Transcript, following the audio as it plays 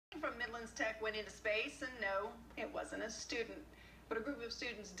Rollins Tech went into space, and no, it wasn't a student. But a group of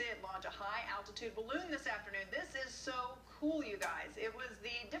students did launch a high-altitude balloon this afternoon. This is so cool, you guys. It was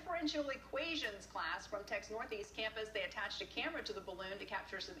the differential equations class from Tech's Northeast campus. They attached a camera to the balloon to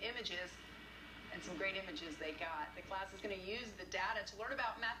capture some images, and some great images they got. The class is going to use the data to learn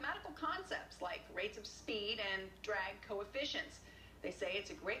about mathematical concepts like rates of speed and drag coefficients. They say it's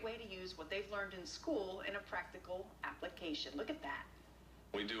a great way to use what they've learned in school in a practical application. Look at that.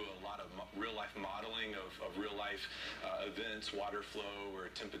 We do a lot of real-life modeling of real-life events, water flow or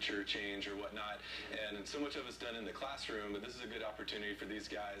temperature change or whatnot, and so much of it's done in the classroom, but this is a good opportunity for these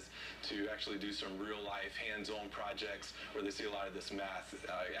guys to actually do some real-life, hands-on projects where they see a lot of this math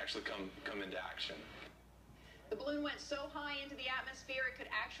actually come into action. The balloon went so high into the atmosphere it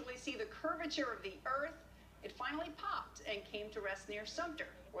could actually see the curvature of the Earth. It finally popped and came to rest near Sumter,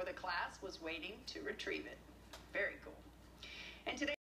 where the class was waiting to retrieve it. Very cool. And today